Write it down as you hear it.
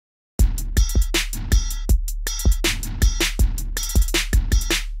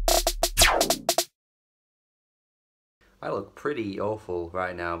I look pretty awful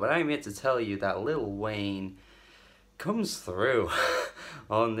right now, but I'm here to tell you that Lil Wayne comes through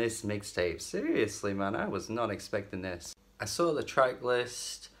on this mixtape. Seriously, man, I was not expecting this. I saw the track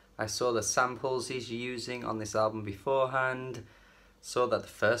list, I saw the samples he's using on this album beforehand, saw that the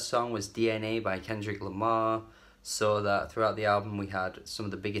first song was DNA by Kendrick Lamar, saw that throughout the album we had some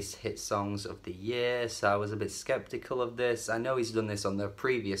of the biggest hit songs of the year, so I was a bit skeptical of this. I know he's done this on the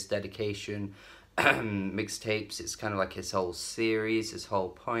previous dedication mixtapes, it's kind of like his whole series, his whole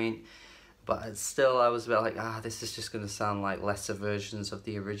point, but still I was a bit like, this is just going to sound like lesser versions of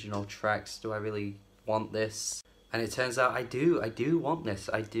the original tracks. Do I really want this? And it turns out I do want this.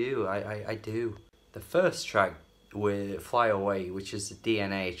 I do. The first track with Fly Away, which is the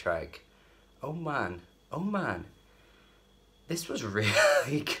DNA track, oh man, this was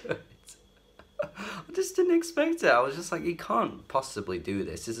really good. I just didn't expect it. I was just like, you can't possibly do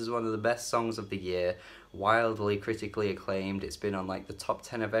this. This is one of the best songs of the year, wildly critically acclaimed. It's been on like the top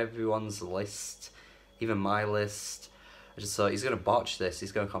 10 of everyone's list, even my list. I just thought, he's going to botch this.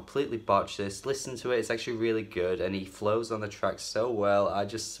 He's going to completely botch this. Listen to it. It's actually really good, and he flows on the track so well. I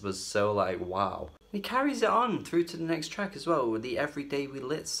just was so like, wow. He carries it on through to the next track as well with the Everyday We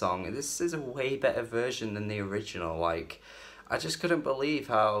Lit song. This is a way better version than the original. Like, I just couldn't believe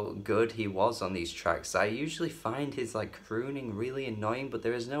how good he was on these tracks. I usually find his like crooning really annoying, but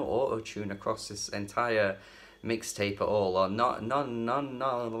there is no auto-tune across this entire mixtape at all, or none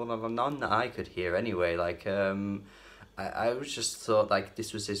that I could hear anyway. Like, I was just thought like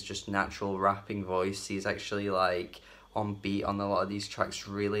this was his just natural rapping voice. He's actually like on beat on a lot of these tracks,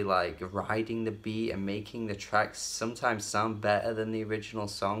 really like riding the beat and making the tracks sometimes sound better than the original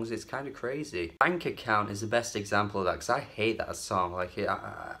songs. It's kind of crazy. Bank Account is the best example of that, because I hate that song. Like,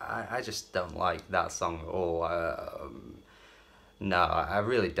 I just don't like that song at all. No, I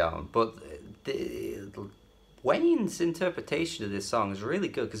really don't. But Wayne's interpretation of this song is really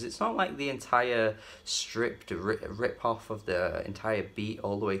good, because it's not like the entire stripped rip off of the entire beat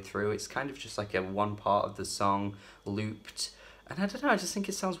all the way through. It's kind of just like a one part of the song looped, and I don't know, I just think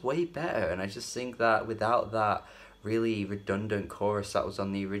it sounds way better. And I just think that without that really redundant chorus that was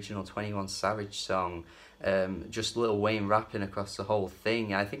on the original 21 Savage song, just Lil Wayne rapping across the whole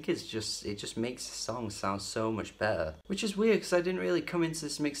thing, I think it just makes the song sound so much better. Which is weird, because I didn't really come into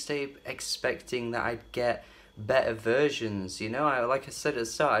this mixtape expecting that I'd get better versions, you know. Like I said at the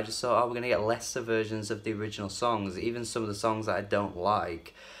start, I just thought, we're gonna get lesser versions of the original songs. Even some of the songs that I don't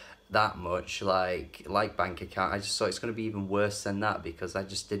like that much, like Bank Account, I just thought it's gonna be even worse than that, because I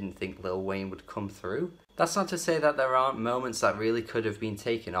just didn't think Lil Wayne would come through. That's not to say that there aren't moments that really could have been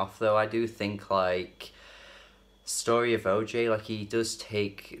taken off, though. I do think like Story of OJ, like he does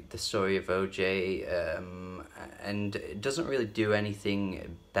take the Story of OJ and it doesn't really do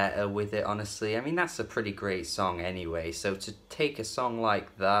anything better with it, honestly. I mean, that's a pretty great song anyway, so to take a song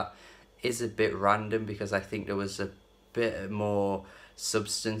like that is a bit random, because I think there was a bit more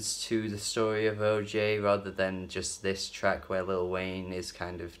substance to the Story of OJ rather than just this track where Lil Wayne is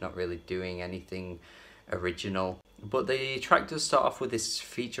kind of not really doing anything original. But the track does start off with this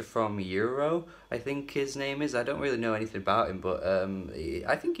feature from Euro, I think his name is. I don't really know anything about him, but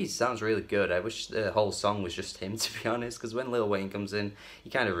I think he sounds really good. I wish the whole song was just him, to be honest, because when Lil Wayne comes in,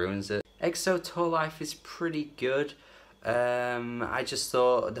 he kind of ruins it. EXO Tour Life is pretty good. I just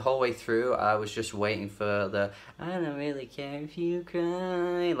thought the whole way through I was just waiting for the I don't really care if you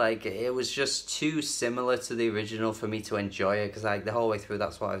cry. Like, it was just too similar to the original for me to enjoy it, because like the whole way through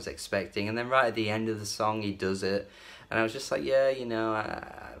that's what I was expecting, and then right at the end of the song he does it and I was just like, yeah, you know,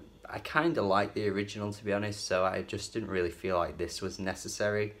 I kind of like the original, to be honest, so I just didn't really feel like this was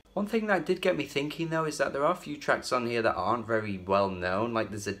necessary. One thing that did get me thinking though is that there are a few tracks on here that aren't very well known. Like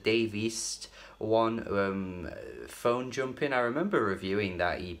there's a Dave East one, Phone Jumping. I remember reviewing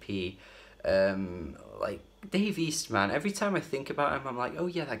that EP. Like Dave East, man, every time I think about him I'm like, oh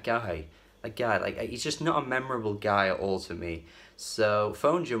yeah, that guy, like he's just not a memorable guy at all to me. So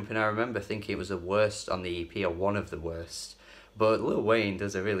Phone Jumping, I remember thinking it was the worst on the EP, or one of the worst. But Lil Wayne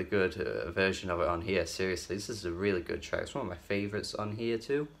does a really good version of it on here. Seriously, this is a really good track. It's one of my favourites on here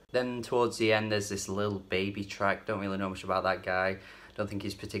too. Then towards the end there's this Lil Baby track. Don't really know much about that guy. Don't think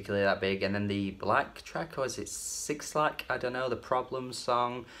he's particularly that big. And then the Black track, or is it Six Lack? I don't know. The Problem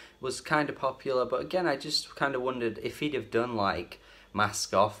song was kind of popular. But again, I just kind of wondered if he'd have done like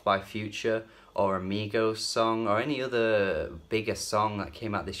Mask Off by Future, or Amigos song, or any other bigger song that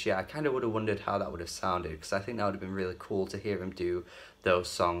came out this year. I kind of would have wondered how that would have sounded, because I think that would have been really cool to hear him do those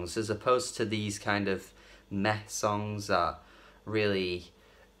songs, as opposed to these kind of meh songs that really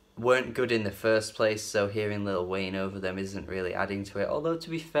weren't good in the first place, so hearing Lil Wayne over them isn't really adding to it. Although, to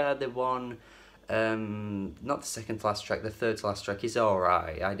be fair, the one Not the second to last track, the third to last track is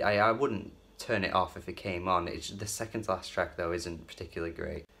alright. I wouldn't turn it off if it came on. The second to last track though isn't particularly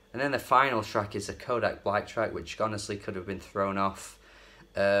great. And then the final track is a Kodak Black track, which honestly could have been thrown off.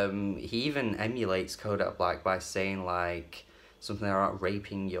 He even emulates Kodak Black by saying like something about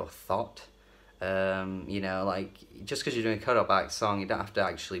raping your thought. You know, like, just because you're doing a Kodak Black song, you don't have to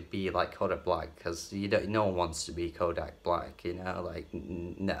actually be like Kodak Black, because no one wants to be Kodak Black, you know, like,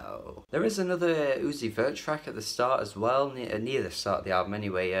 no. There is another Uzi Vert track at the start as well, near the start of the album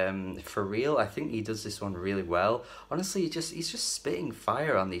anyway, For Real. I think he does this one really well. Honestly, he's just spitting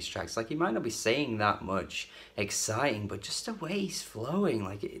fire on these tracks. Like, he might not be saying that much exciting, but just the way he's flowing,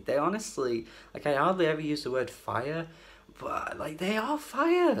 like, they honestly, like, I hardly ever use the word fire, but like, they are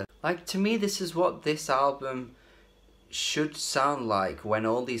fire. Like, to me, this is what this album should sound like when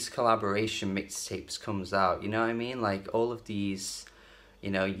all these collaboration mixtapes comes out, you know what I mean? Like, all of these,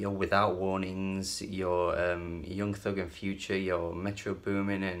 you know, your Without Warnings, your Young Thug and Future, your Metro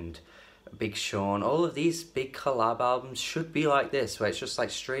Boomin and Big Sean, all of these big collab albums should be like this, where it's just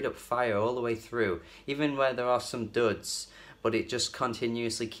like straight up fire all the way through, even where there are some duds, but it just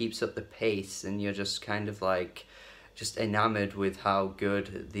continuously keeps up the pace, and you're just kind of like just enamored with how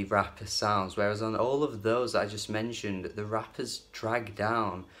good the rapper sounds. Whereas on all of those I just mentioned, the rappers drag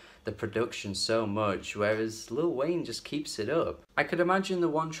down the production so much, whereas Lil Wayne just keeps it up. I could imagine the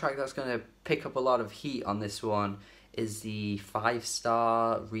one track that's going to pick up a lot of heat on this one is the 5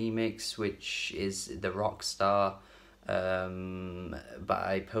 Star remix, which is the Rockstar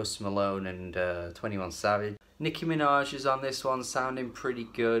by Post Malone and 21 Savage. Nicki Minaj is on this one, sounding pretty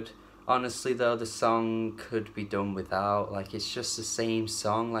good. Honestly though, the song could be done without. Like, it's just the same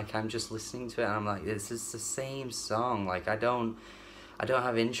song. Like, I'm just listening to it and I'm like, this is the same song. Like, I don't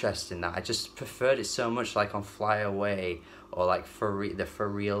have interest in that. I just preferred it so much, like on Fly Away, or like the For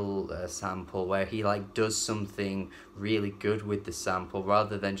Real sample, where he like does something really good with the sample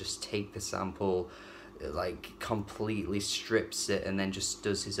rather than just take the sample, like completely strips it and then just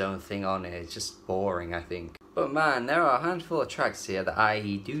does his own thing on it. It's just boring, I think. But man, there are a handful of tracks here that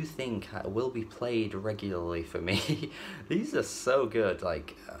I do think will be played regularly for me. These are so good.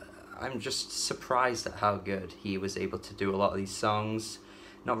 Like, I'm just surprised at how good he was able to do a lot of these songs.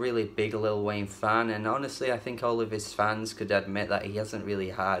 Not really a big Lil Wayne fan, and honestly I think all of his fans could admit that he hasn't really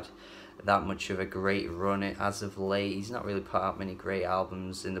had that much of a great run as of late. He's not really put out many great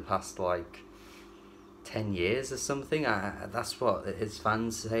albums in the past like 10 years or something. That's what his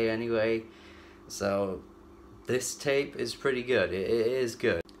fans say anyway. So this tape is pretty good. It is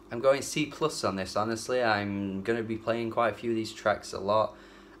good. I'm going C+ on this, honestly. I'm going to be playing quite a few of these tracks a lot.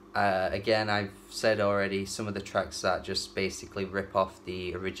 Again, I've said already, some of the tracks that just basically rip off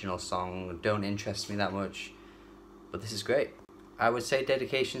the original song don't interest me that much, but this is great. I would say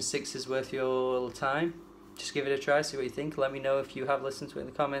Dedication 6 is worth your time. Just give it a try, see what you think. Let me know if you have listened to it in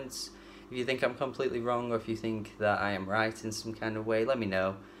the comments. If you think I'm completely wrong, or if you think that I am right in some kind of way, let me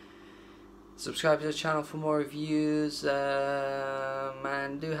know. Subscribe to the channel for more reviews,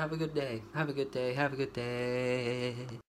 and do have a good day. Have a good day. Have a good day.